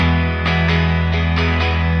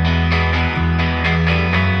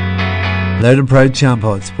Loud and Proud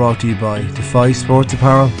Champods, brought to you by Defy Sports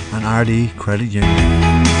Apparel and RD Credit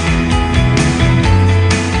Union.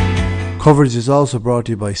 Coverage is also brought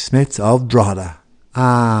to you by Smiths of Drogheda.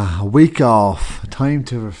 A week off, time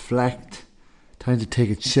to reflect, time to take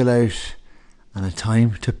a chill out, and a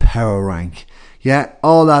time to power rank. Yeah,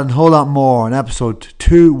 all that and a whole lot more in episode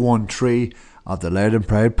 213 of the Loud and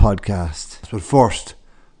Proud podcast. But first,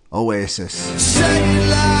 Oasis. Sing it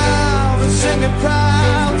loud and sing it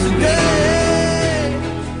proud today.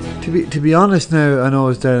 To be honest now, I know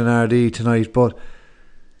it's down in RD tonight, but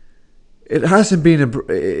it hasn't been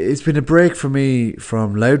it's been a break for me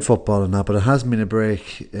from loud football and that, but it hasn't been a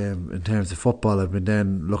break in terms of football. I've been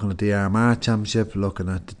down looking at the Armagh Championship, looking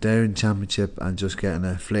at the Down Championship, and just getting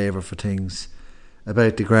a flavour for things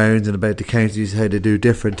about the grounds and about the counties, how they do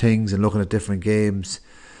different things, and looking at different games.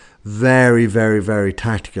 Very, very, very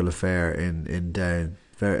tactical affair in Down.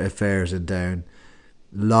 Affairs in Down.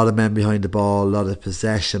 A lot of men behind the ball, a lot of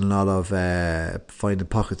possession, a lot of finding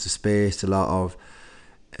pockets of space, a lot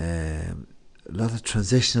of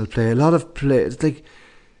transitional play, a lot of play. It's like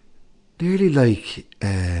nearly like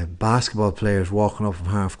basketball players walking up from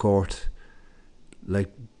half court,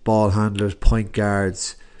 like ball handlers, point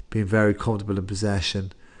guards, being very comfortable in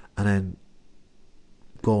possession, and then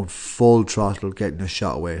going full throttle, getting a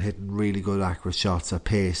shot away, hitting really good accurate shots at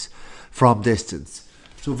pace from distance.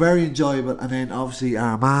 So very enjoyable. And then obviously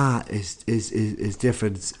Armagh is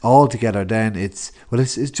different. It's altogether. Then it's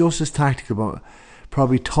just as tactical, but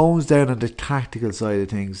probably tones down on the tactical side of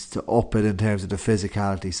things to up it in terms of the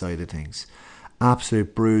physicality side of things.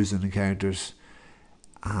 Absolute bruising encounters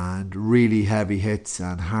and really heavy hits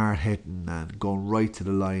and hard hitting and going right to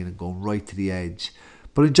the line and going right to the edge,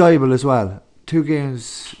 but enjoyable as well. A couple of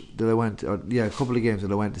games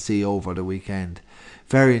that I went to see over the weekend.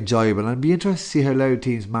 Very enjoyable, and I'd be interested to see how Loud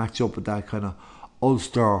teams match up with that kind of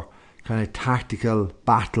Ulster kind of tactical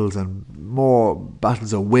battles and more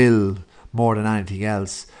battles of will more than anything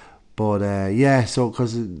else. But so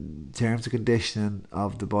because in terms of conditioning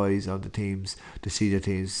of the boys, of the teams, the senior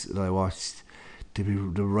teams that I watched, they're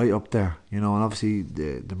right up there, and obviously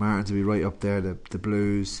the Martins will be right up there, the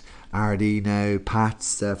Blues, RD now,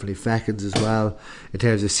 Pats, definitely Feckins as well, in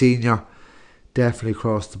terms of senior, definitely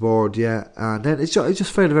across the board, yeah. And then I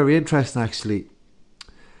just found it very interesting actually,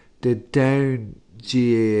 the Down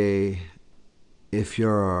GAA, if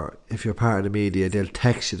you're part of the media, they'll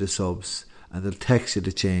text you the subs and they'll text you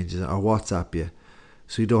the changes or WhatsApp you,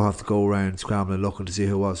 so you don't have to go around scrambling looking to see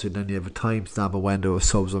who it was. So then you have a timestamp of when those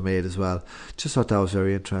subs were made as well. Just thought that was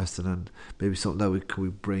very interesting, and maybe something that we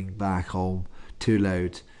could bring back home to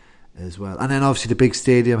Loud as well. And then obviously the big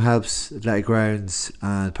stadium helps. Athletic Grounds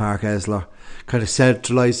and Park Esler kind of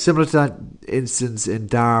centralised, similar to that instance in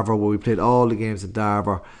Darver where we played all the games in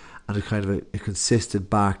Darver, and a kind of a consistent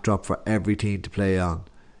backdrop for every team to play on,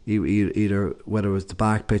 either whether it was the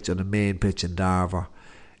back pitch or the main pitch in Darver.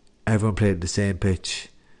 Everyone played the same pitch,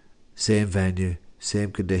 same venue,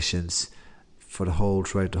 same conditions for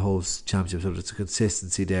throughout the whole championship. So there's a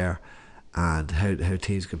consistency there, and how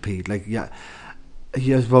teams compete.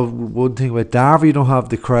 Well, one thing with Darver, you don't have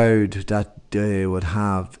the crowd that they would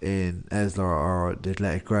have in Esler or the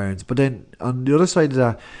Athletic Grounds. But then on the other side of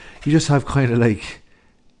that, you just have kind of like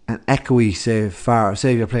an echoey,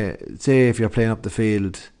 if you're playing up the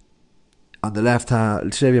field on the left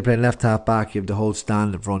half, say if you're playing left half back, you have the whole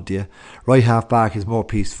stand in front of you. Right half back is more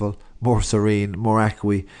peaceful, more serene, more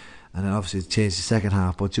echoey, and then obviously it's changed the second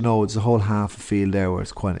half. But it's a whole half of field there where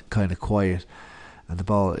it's kind of quiet, and the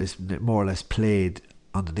ball is more or less played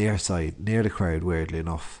on the near side, near the crowd, weirdly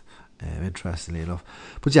enough, interestingly enough.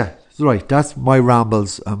 But yeah, right, that's my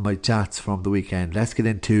rambles and my chats from the weekend. Let's get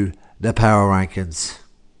into the power rankings.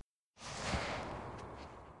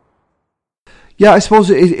 Yeah, I suppose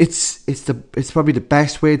it's probably the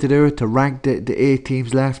best way to do it, to rank the 8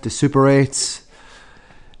 teams left, the Super 8s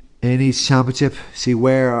in each championship, see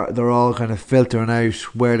where they're all kind of filtering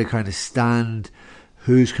out, where they kind of stand,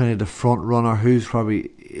 who's kind of the front runner, who's probably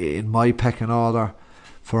in my pecking order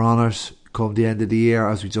for honours come the end of the year,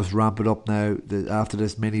 as we just ramp it up now after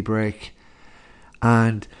this mini break.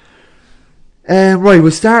 And right, we'll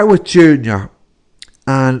start with Junior.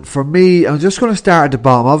 And for me, I'm just going to start at the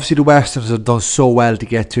bottom. Obviously the Westerns have done so well to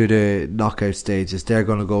get to the knockout stages. They're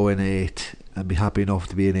going to go in 8 and be happy enough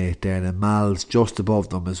to be in 8 there. And Mal's just above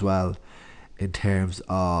them as well in terms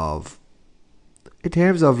of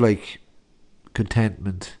like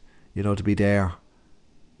contentment, to be there,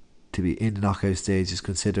 to be in the knockout stages,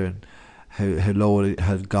 considering how low it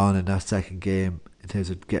had gone in that second game in terms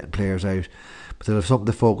of getting players out. But they'll have something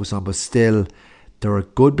to focus on. But still, they're a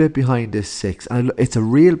good bit behind this 6, and it's a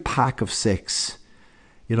real pack of 6.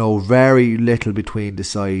 very little between the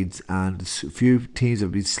sides, and a few teams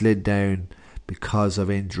have been slid down because of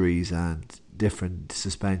injuries and different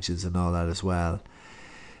suspensions and all that as well.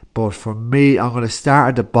 But for me, I'm going to start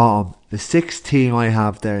at the bottom. The sixth team I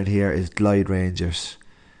have down here is Glyde Rangers.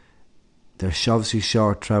 They're obviously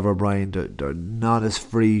short Trevor Bryan. They're not as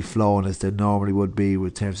free flowing as they normally would be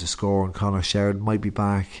with terms of scoring. Conor Sheridan might be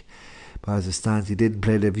back, but as it stands, he didn't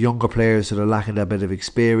play. They have younger players, so they're lacking that bit of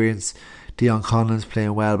experience. Dion Conlon's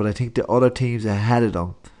playing well, but I think the other teams ahead of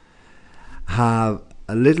them have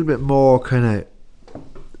a little bit more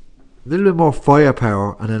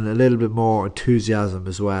firepower, and then a little bit more enthusiasm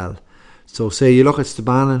as well. So say you look at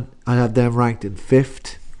Stabannon, I have them ranked in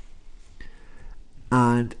 5th,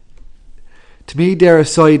 and to me they're a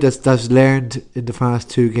side that's learned in the past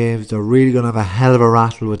 2 games. They're really going to have a hell of a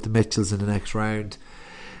rattle with the Mitchells in the next round.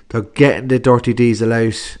 They're getting the Dirty Diesel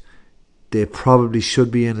out. They probably should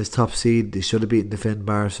be in as top seed. They should have beaten the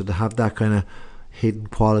Finbar, so they have that kind of hidden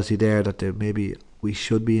quality there that we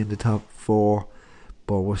should be in the top 4,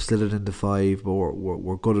 but we're still in the 5, but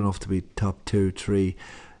we're good enough to be top 2, 3,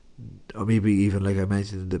 or maybe even, like I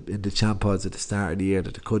mentioned, in the Champods at the start of the year,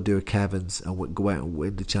 that they could do a Kevin's and go out and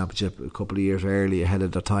win the championship a couple of years early ahead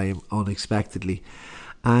of their time unexpectedly.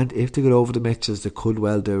 And if they get over the Mitchells, they could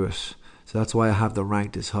well do it. So that's why I have them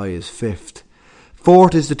ranked as high as 5th.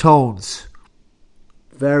 4th is the Tones.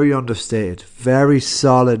 Very understated, very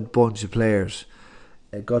solid bunch of players.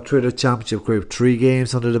 Got through the championship group, 3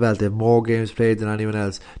 games under the belt. They have more games played than anyone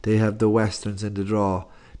else. They have the Westerns in the draw.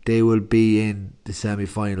 They will be in the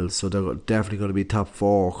semi-finals, so they're definitely going to be top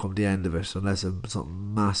 4 come the end of it, unless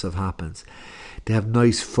something massive happens. They have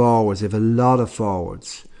nice forwards. They have a lot of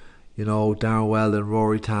forwards. Darren Weldon,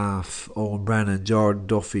 Rory Taff, Owen Brennan, Jordan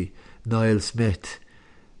Duffy, Niall Smith,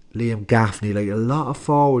 Liam Gaffney. Like, a lot of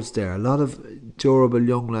forwards there. A lot of durable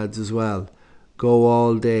young lads as well. Go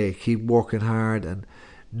all day, keep working hard, and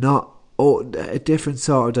a different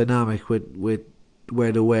sort of dynamic with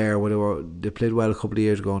where they played well a couple of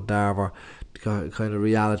years ago in Darver. They got kind of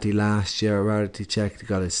reality last year, reality check. They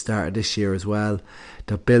got it started this year as well.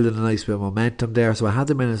 They're building a nice bit of momentum there, so I had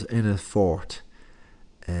them in a 4th,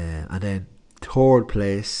 and then 3rd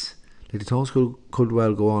place. Like, the Tones could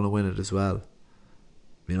well go on and win it as well.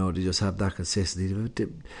 They just have that consistency. They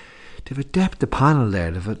have a depth of panel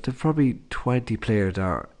there. They've probably 20 players that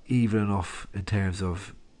are even enough in terms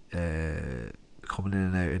of coming in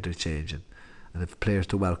and out, interchanging, and they've players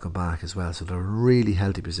to welcome back as well. So they're in a really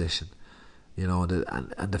healthy position. And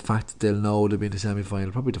the fact that they'll know they'll be in the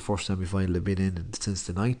semi-final, probably the first semi-final they've been in since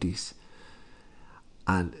the 90s,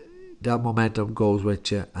 and that momentum goes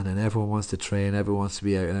with you, and then everyone wants to train, everyone wants to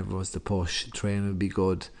be out, and everyone wants to push. Training will be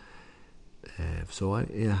good. I'm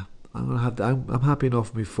happy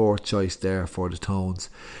enough with my 4th choice there for the Tones.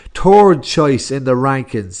 3rd choice in the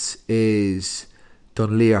rankings is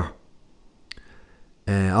Dunleer.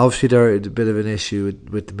 Obviously they're a bit of an issue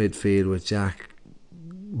with the midfield, with Jack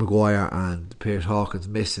Maguire and Piers Hawkins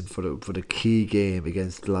missing for the key game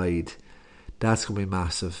against Glyde. That's going to be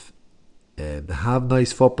massive. They have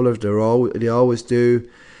nice footballers. They always do.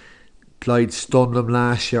 Glyde stunned them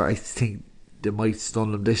last year. I think they might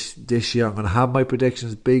stun them this year. I'm going to have my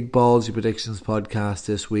predictions, big ballsy predictions podcast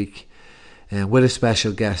this week, and with a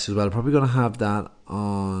special guest as well. I'm probably going to have that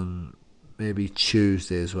on maybe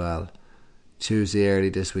Tuesday as well. Tuesday early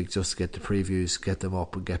this week, just to get the previews, get them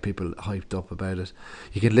up and get people hyped up about it.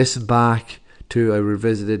 You can listen back to, I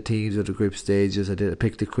revisited teams of the group stages. I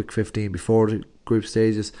picked the quick 15 before the group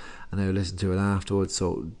stages, and I listened to it afterwards.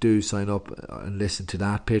 So do sign up and listen to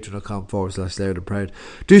that. Patreon.com/Loud and Proud.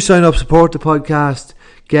 Do sign up, support the podcast,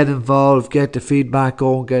 get involved, get the feedback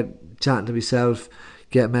going, get chatting to myself,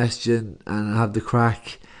 get messaging, and have the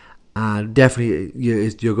crack. And definitely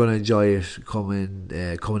you're going to enjoy it coming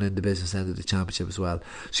in the business end of the championship as well.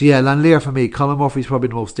 So yeah, Lanlear for me. Colin Murphy's probably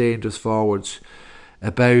the most dangerous forwards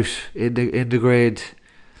about in the grade,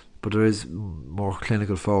 but there is more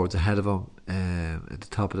clinical forwards ahead of him at the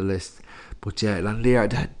top of the list. But yeah, Lanlear,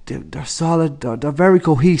 they're solid. They're very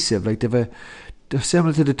cohesive. Like they're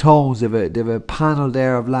similar to the Tones. They've a panel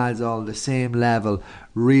there of lads all the same level,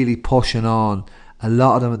 really pushing on. A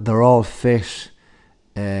lot of them, they're all fit.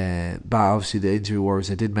 But obviously the injury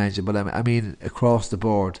worries I did mention, but I mean across the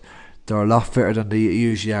board they're a lot fitter than they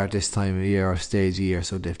usually are this time of year or stage of year.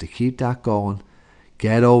 So if they keep that going,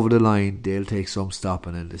 get over the line, they'll take some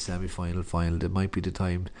stopping in the semi-final, final. It might be the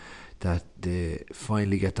time that they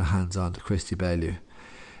finally get their hands on to Christy Bellew.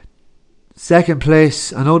 Second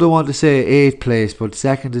place, I know they want to say 8th place, but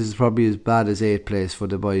second is probably as bad as 8th place for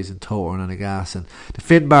the boys in Torin and Agas. And the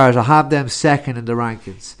Finbars, I have them second in the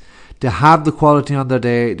rankings. They have the quality on their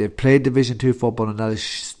day. They've played Division 2 football and that is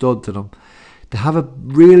stud to them. They have a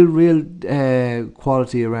real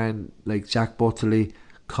quality around like Jack Butterley,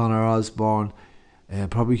 Connor Osborne,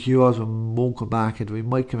 probably Hugh Osborne won't come back into. He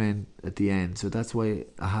might come in at the end, so that's why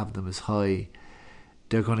I have them as high.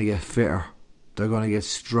 They're going to get fitter. They're going to get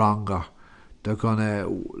stronger. They're going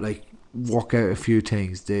to like work out a few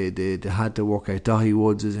things. They had to work out. Dahi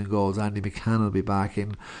Woods is in goals. Andy McCann will be back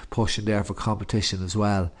in, pushing there for competition as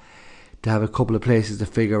well. They have a couple of places to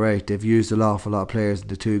figure out. They've used an awful lot of players in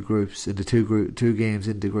the two groups, in the two games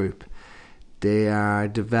in the group. They are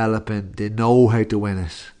developing. They know how to win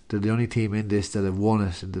it. They're the only team in this that have won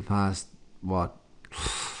it in the past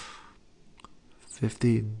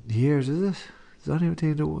 15 years, is it? Is that any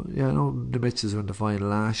team that won? Yeah, I know the Mitchells were in the final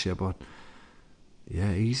last year, but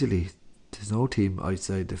yeah, easily. There's no team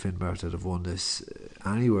outside the Finbars that have won this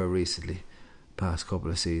anywhere recently, past couple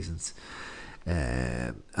of seasons.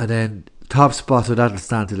 And then top spot, so that'll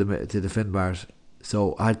stand to the Finbars.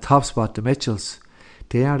 So I had top spot the Mitchells.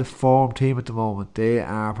 They are the form team at the moment. They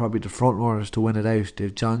are probably the front runners to win it out.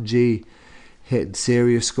 They've John G hitting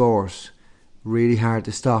serious scores, really hard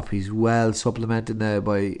to stop. He's well supplemented now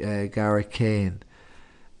by Garrett Kane,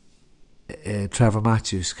 Trevor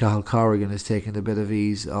Matthews. Cathal Corrigan is taking a bit of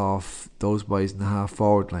ease off those boys in the half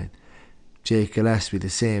forward line. Jake Gillespie the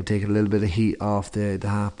same, taking a little bit of heat off the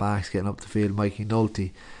half backs, getting up the field. Mikey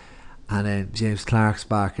Nolte, and then James Clark's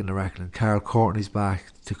back in the reckoning. Carl Courtney's back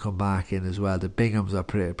to come back in as well. The Binghams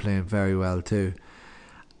are playing very well too.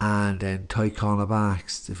 And then Ty Conor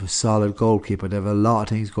backs. They have a solid goalkeeper. They have a lot of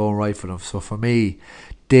things going right for them. So for me,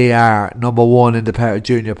 they are number one in the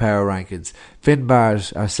junior power rankings.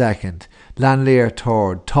 Finbars are second, Lanlear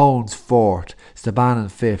third, Tones fourth, Stabannon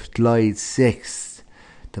fifth, Lloyd sixth,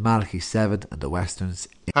 the Malachy 7th and the Westerns.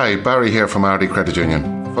 Hi, Barry here from RD Credit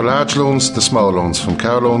Union. For large loans to small loans, from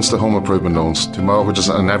car loans to home improvement loans to mortgages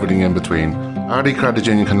and everything in between, RD Credit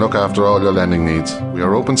Union can look after all your lending needs. We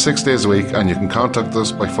are open 6 days a week and you can contact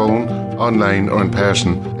us by phone, online or in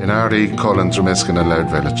person in RD, Cullen, Dromiskin and Loud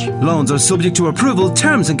Village. Loans are subject to approval.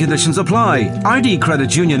 Terms and conditions apply. RD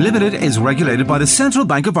Credit Union Limited is regulated by the Central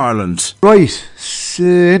Bank of Ireland. Right,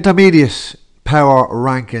 intermediate power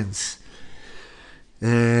rankings.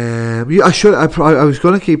 I was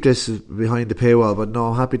going to keep this behind the paywall, but no,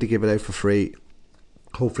 I'm happy to give it out for free.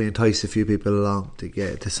 Hopefully entice a few people along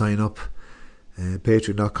to sign up.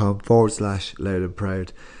 Patreon.com/loud and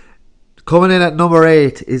proud. Coming in at number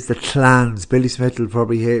 8 is the Clans. Billy Smith will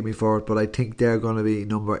probably hate me for it, but I think they're going to be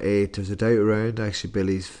number 8. There's a doubt around actually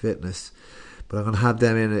Billy's fitness, but I'm going to have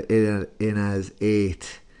them in as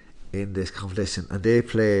 8 in this competition, and they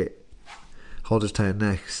play Hunterstown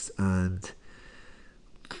next, and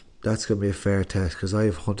that's going to be a fair test because I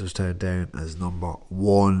have Hunterstown down as number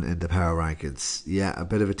 1 in the power rankings. Yeah, a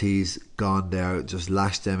bit of a tease gone there, just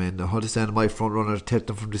lashed them in. The Hunterstown, my front runners, tipped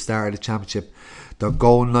them from the start of the championship. They're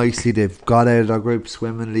going nicely. They've got out of their group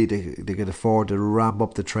swimmingly. They can afford to ramp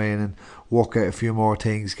up the training, work out a few more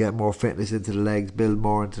things, get more fitness into the legs, build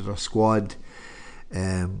more into their squad.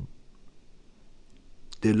 They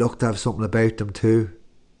look to have something about them too.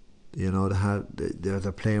 You know,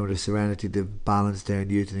 they're playing with a serenity. They've balanced their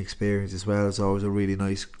youth and experience as well. It's always a really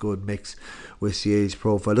nice, good mix with the age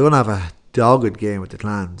profile. They're going to have a dogged game with the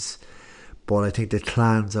Clans, but I think the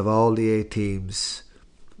Clans of all the 8 teams,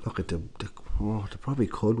 look at them. They probably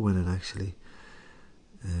could win it actually.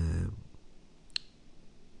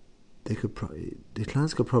 The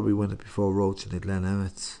Clans could probably win it before Roach and the Glen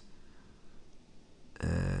Emmets.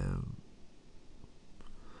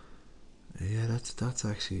 Yeah, that's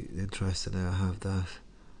actually interesting. I have that,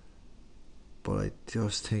 but I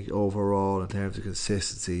just think overall in terms of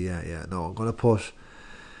consistency, no, I'm gonna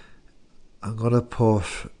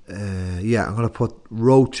put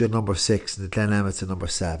Roach at number 6 and the Glen Emmets at number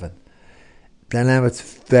 7. Glen Emmets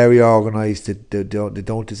very organised. They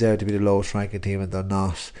don't deserve to be the lowest ranking team, and they're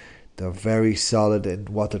not. They're very solid in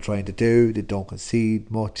what they're trying to do. They don't concede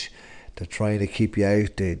much. They're trying to keep you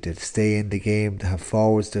out. They stay in the game. They have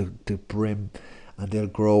forwards to brim, and they'll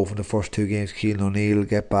grow from the first 2 games. Keelan O'Neill will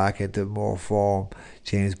get back into more form.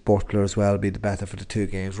 James Butler as well will be the better for the 2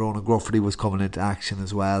 games. Ronan Gruffrey was coming into action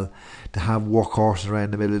as well. They have workhorses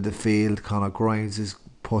around the middle of the field. Conor Grimes is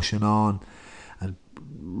pushing on and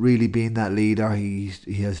really being that leader he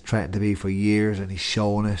has threatened to be for years, and he's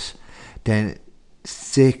showing it. Then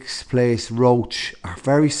 6th place Roach are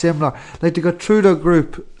very similar. Like, they got through their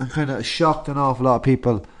group and kind of shocked an awful lot of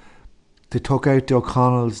people. They took out the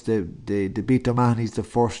O'Connells. They beat the Mahonys the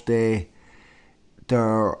first day.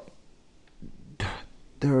 they're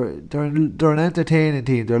an entertaining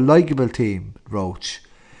team. They're a likeable team, Roach.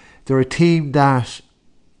 They're a team that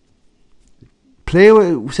play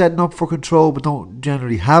with setting up for control, but don't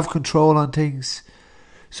generally have control on things.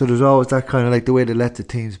 So there's always that kind of, like, the way they let the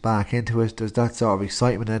teams back into it. There's that sort of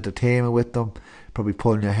excitement and entertainment with them. Probably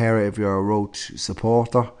pulling your hair out if you're a Roach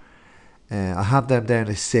supporter. I have them down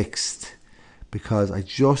as 6th because I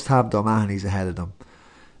just have the O'Mahony's ahead of them.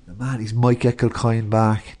 The O'Mahony's might get Kilcoyne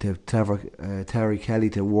back. They have Terry Kelly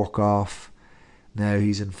to work off. Now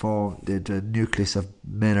he's informed the nucleus of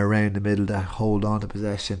men around the middle that hold on to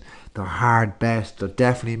possession. They're hard best. They're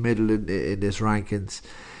definitely middle in this rankings.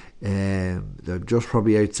 They're just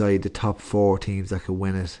probably outside the top 4 teams that could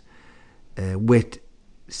win it. With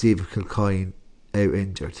Stephen Kilcoyne out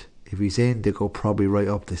injured. If he's in, they go probably right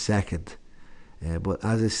up to 2nd. But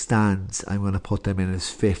as it stands, I'm going to put them in as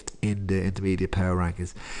 5th in the intermediate power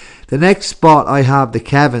rankings. The next spot I have the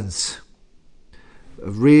Kevins. A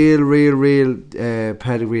real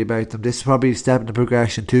pedigree about them. This is probably a step in the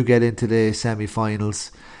progression to get into the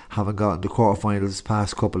semi-finals. Haven't gotten the quarter-finals the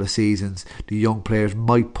past couple of seasons. The young players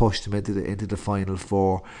might push them into the final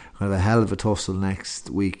 4. Kind of a hell of a tussle next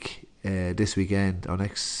week, this weekend or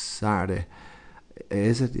next Saturday.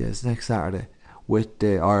 Is it? Yes, next Saturday with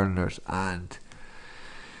the Irelanders. And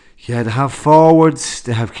yeah, they have forwards.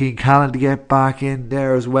 They have Keane Callan to get back in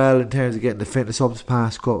there as well in terms of getting the fitness up this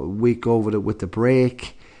past week over with the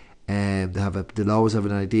break. They'll always have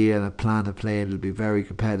an idea and a plan of play, and it'll be very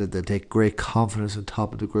competitive. They'll take great confidence on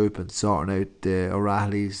top of the group and sorting out the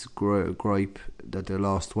O'Reilly's gripe that they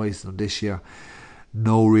lost twice on this year.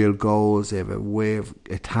 No real goals. They have a way of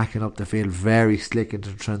attacking up the field, very slick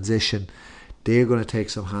into transition. They're going to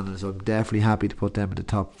take some handles, so I'm definitely happy to put them in the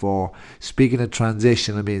top 4. Speaking of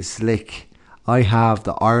transition and being slick, I have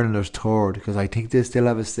the Irelanders 3rd because I think they still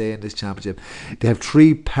have a say in this championship. They have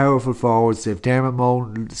 3 powerful forwards. They have Dermot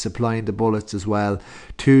Moan supplying the bullets as well.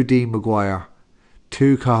 2 Dean Maguire,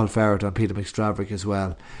 2 Cathal Ferret and Peter McStravick as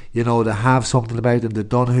well. You know, they have something about them. The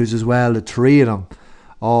Donahues as well, the 3 of them,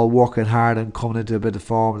 all working hard and coming into a bit of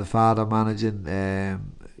form. The father managing,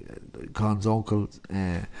 Con's uncle,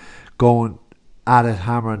 going at it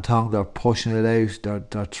hammer and tongue. They're pushing it out.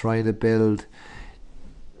 They're trying to build.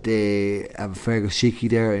 They have Fergus Sheeky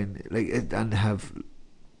there, and they've a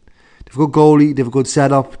good goalie. They have a good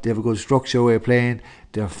setup. They have a good structure way of playing.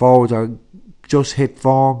 Their forwards are just hit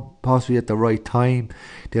form, possibly at the right time.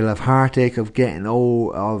 They'll have heartache of getting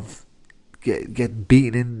getting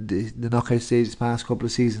beaten in the knockout stage this past couple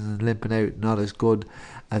of seasons and limping out, not as good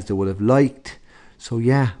as they would have liked. So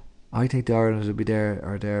yeah, I think the Irelanders will be there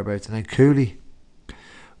or thereabouts. And then Cooley,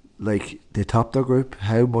 like, they topped their group.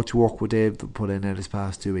 How much work would they have put in there this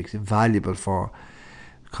past 2 weeks? Invaluable for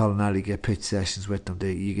Colin Alley, get pitch sessions with them.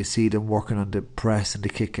 You can see them working on the press and the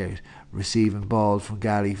kick out, receiving balls from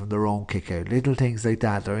Galley from their own kick out, little things like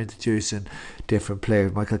that. They're introducing different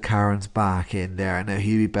players. Michael Carron's back in there, and now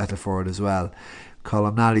he'll be better for it as well.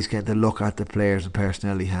 Colin Alley's getting to look at the players and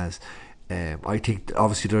personnel he has. I think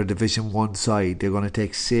obviously they're a Division 1 side. They're going to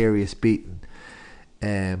take serious beating.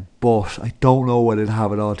 But I don't know whether they'll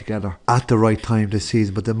have it all together at the right time this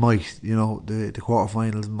season. But they might, the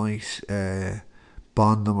quarterfinals might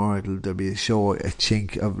bond them, or there'll be a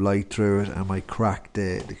chink of light through it, and might crack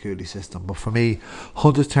the Cooley system. But for me,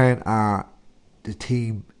 Hunterstown are the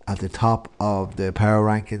team at the top of the power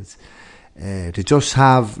rankings. They just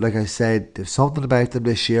have, like I said, there's something about them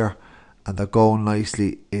this year, and they're going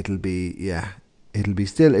nicely. It'll be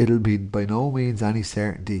by no means any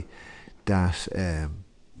certainty that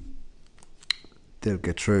they'll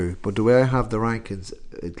get through. But the way I have the rankings,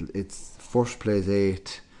 it's first place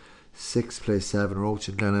 8, 6th place 7, Roach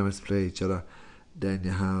and Glen Emmets play each other. Then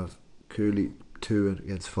you have Cooley 2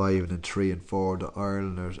 against 5, and then 3 and 4 the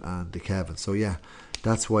Irelanders and the Kevins. So yeah,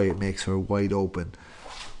 that's why it makes for a wide open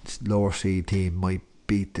lower seed team might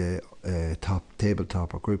beat the top table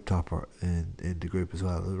topper, group topper in the group as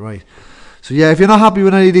well, right? So yeah, if you're not happy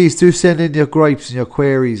with any of these, do send in your gripes and your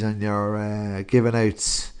queries and your giving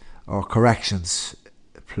outs or corrections,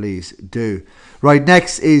 please do. Right,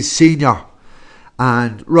 next is senior,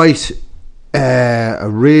 and right, a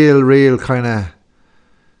real kind of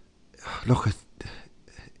look at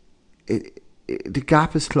it. The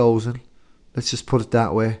gap is closing. Let's just put it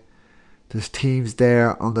that way. There's teams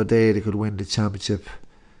there on the day that could win the championship.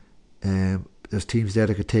 There's teams there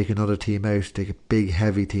that could take another team out, take a big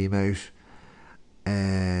heavy team out.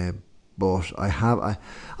 But I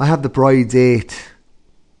have the Brides 8.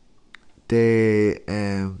 They're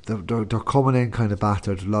coming in kind of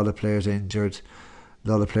battered. A lot of players injured, a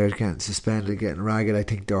lot of players getting suspended, getting ragged. I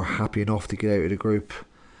think they're happy enough to get out of the group.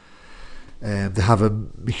 They have a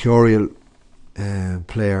mercurial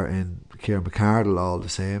player in Kieran McCardle all the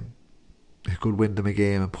same. He could win them a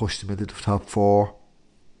game and push them into the top 4.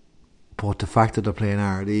 But the fact that they're playing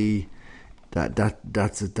RD,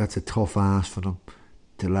 that's a tough ask for them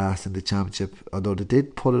to last in the championship. Although they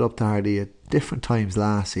did put it up to RD at different times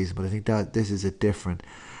last season, but I think that this is a different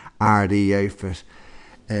RD outfit.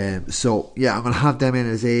 So yeah, I'm going to have them in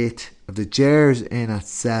as 8. The Gers in at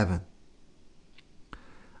 7.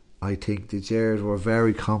 I think the Gers were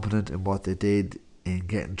very competent in what they did in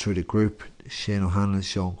getting through the group. Shane O'Hanlon's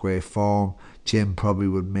shown great form. Jim probably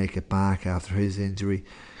would make it back after his injury.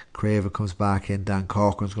 Craven comes back in. Dan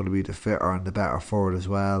Corcoran's going to be the fitter and the better forward as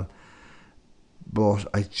well. But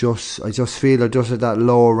I just feel they're just at that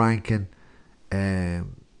lower ranking. To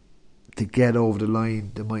get over the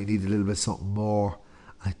line, they might need a little bit something more.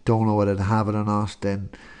 I don't know whether they have it or not. Then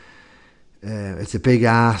it's a big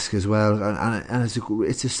ask as well, and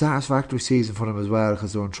it's a satisfactory season for them as well,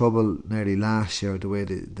 because they were in trouble nearly last year the way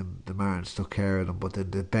the Martins took care of them, but then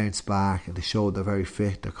they bounced back and they showed they're very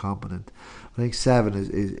fit, they're competent. I think 7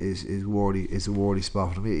 is a worthy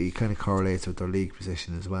spot for them. It kind of correlates with their league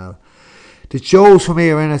position as well. The Joes for me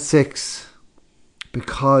are in at 6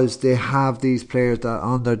 because they have these players that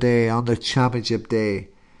on their championship day,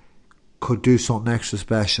 could do something extra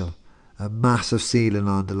special. A massive ceiling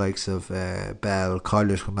on the likes of Bell.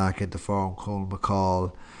 Colliers come back into form. Colin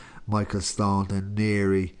McCall, Michael Staunton,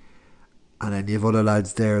 Neary, and then you have other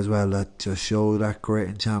lads there as well that just show that great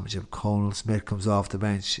in championship. Colin Smith comes off the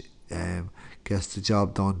bench, gets the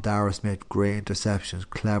job done. Dara Smith, great interceptions,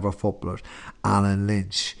 clever footballers. Alan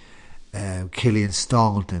Lynch, Killian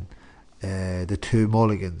Staunton, the 2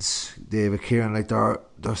 Mulligans, David Kieran, like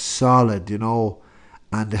they're solid, you know,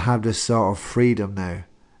 and they have this sort of freedom now,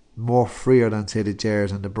 more freer than say the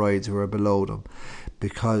Gers and the Brides who are below them,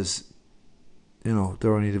 because you know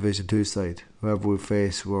they're only Division 2 side. Whoever we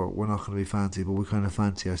face, we're not going to be fancy, but we kind of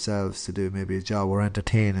fancy ourselves to do maybe a job. We're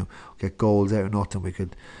entertaining, get goals out of nothing. We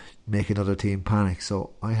could make another team panic.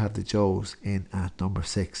 So I have the Joes in at number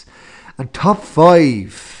 6. And top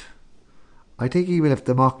 5, I think even if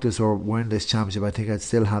the Mocktas were in this championship, I think I'd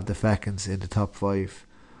still have the Feckins in the top 5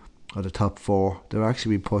 or the top 4. They're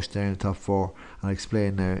actually being pushed down in the top 4. I'll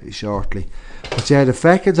explain now shortly. But yeah, the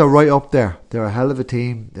Feckins are right up there. They're a hell of a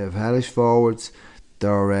team. They have hellish forwards. They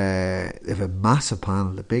have a massive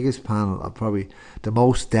panel, the biggest panel, probably the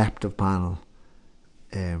most depth of panel.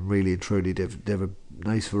 Really and truly, they have a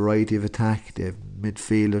nice variety of attack. They have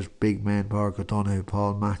midfielders, big men, Park O'Donoghue,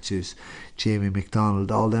 Paul Matthews, Jamie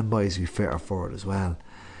McDonald. All them boys will be fitter for it as well.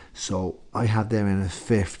 So I have them in a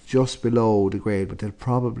 5th, just below the grade, but they'll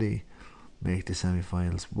probably make the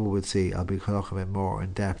semi-finals. We will see. I'll be talking about more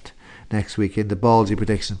in depth next week in the Ballsy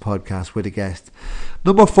Predictions podcast with a guest.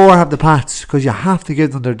 Number 4, I have the Pats, because you have to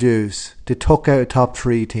give them their dues. They took out a top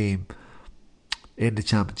 3 team in the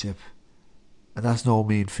championship, and that's no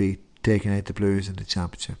mean feat, taking out the Blues in the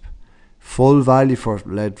championship. Full value for it,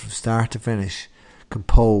 led from start to finish,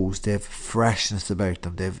 composed. They have freshness about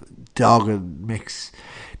them. They have dogged mix.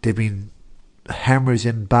 They've been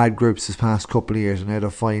hemorrhaging bad groups this past couple of years, and now they're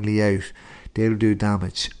finally out. They'll do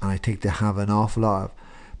damage, and I think they have an awful lot of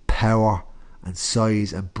power and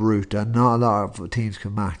size and brute that not a lot of teams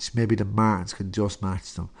can match. Maybe the Martins can just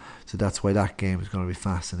match them, so that's why that game is going to be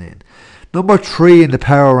fascinating. Number 3 in the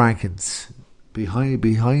power rankings, behind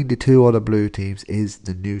the 2 other blue teams, is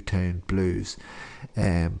the Newtown Blues.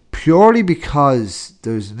 Purely because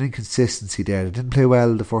there's an inconsistency there. They didn't play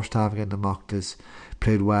well the first half against the Mocktas,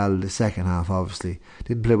 played well the second half obviously,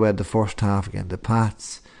 didn't play well the first half against the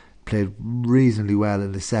Pats, played reasonably well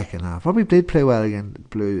in the second half, probably did play well against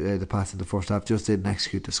the Pats in the first half, just didn't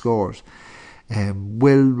execute the scores.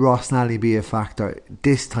 Will Ross Nally be a factor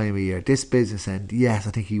this time of year, this business end? Yes,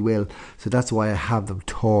 I think he will. So that's why I have them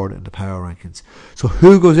third in the power rankings. So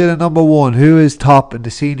who goes in at number 1? Who is top in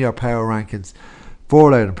the senior power rankings?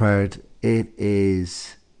 For Loud and Proud, it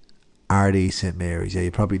is RD St Mary's. Yeah,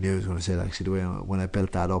 you probably knew I was going to say that actually the way when I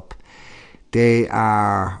built that up. They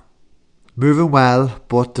are moving well,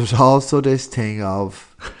 but there's also this thing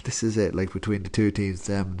of this is it, like between the 2 teams,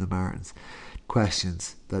 them and the Martins.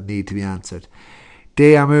 Questions that need to be answered.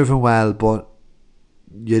 They are moving well, but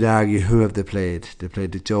you'd argue, who have they played? They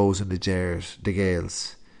played the Joes and the Gers, the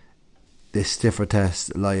Gales. The stiffer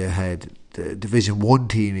test lie ahead. The Division 1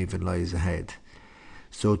 team even lies ahead.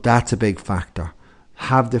 So that's a big factor.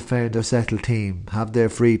 Have they found their settled team? Have their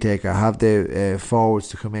free taker? Have their forwards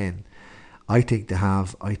to come in? I think they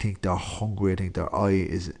have. I think they're hungry. I think their eye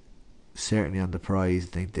is certainly on the prize. I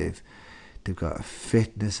think they've got a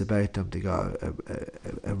fitness about them. They got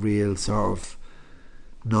a real sort of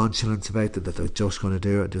nonchalance about it, that they're just going to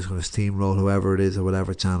do it, just going to steamroll whoever it is or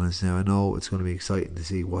whatever challenge. Now I know it's going to be exciting to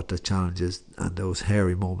see what the challenges and those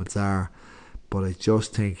hairy moments are, but I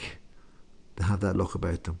just think they have that look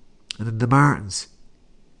about them. And then the Martins,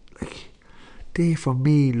 like, they for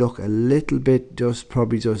me look a little bit,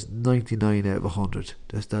 probably just 99 out of 100,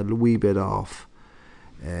 just that wee bit off.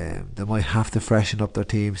 They might have to freshen up their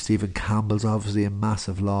team. Stephen Campbell's obviously a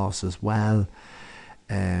massive loss as well.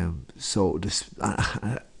 So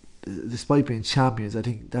despite being champions, I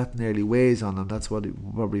think that nearly weighs on them. That's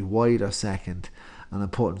probably why they're second, and I'm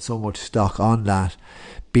putting so much stock on that,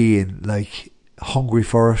 being like hungry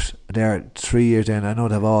for it. They're 3 years in. I know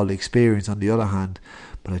they have all the experience on the other hand,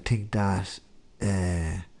 but I think that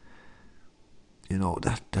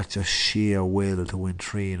that just sheer will to win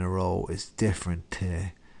 3 in a row is different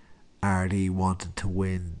to RD wanting to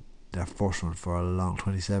win their first one for a long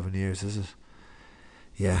 27 years, is it?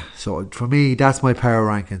 Yeah, so for me, that's my power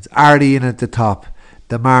rankings. RD in at the top,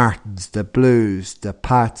 the Martins, the Blues, the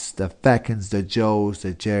Pats, the Feckins, the Joes,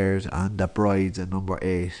 the Jers, and the Brides at number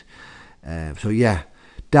 8. So yeah,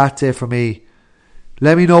 that's it for me.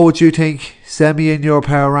 Let me know what you think. Send me in your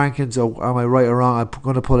power rankings. Or am I right or wrong? I'm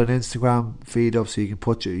going to put an Instagram feed up so you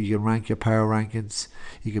can rank your power rankings.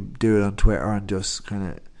 You can do it on Twitter and just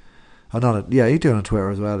kind of. You do it on Twitter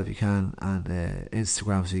as well if you can, and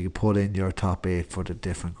Instagram, so you can put in your top 8 for the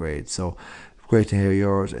different grades. So great to hear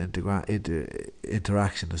yours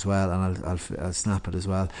interaction as well, and I'll snap it as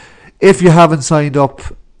well. If you haven't signed up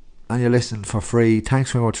and you're listening for free,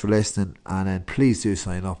 thanks very much for listening, and then please do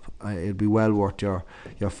sign up. It'll be well worth your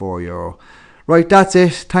 €4. Right, that's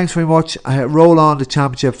it. Thanks very much. I roll on the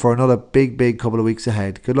championship for another big couple of weeks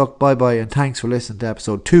ahead. Good luck, bye, and thanks for listening to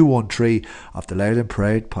episode 213 of the Loud and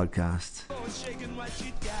Proud podcast.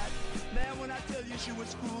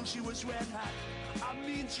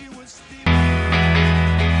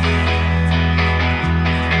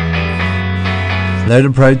 Loud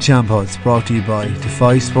and Proud Champods brought to you by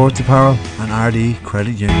Defy Sports Apparel and RD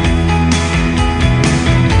Credit Union.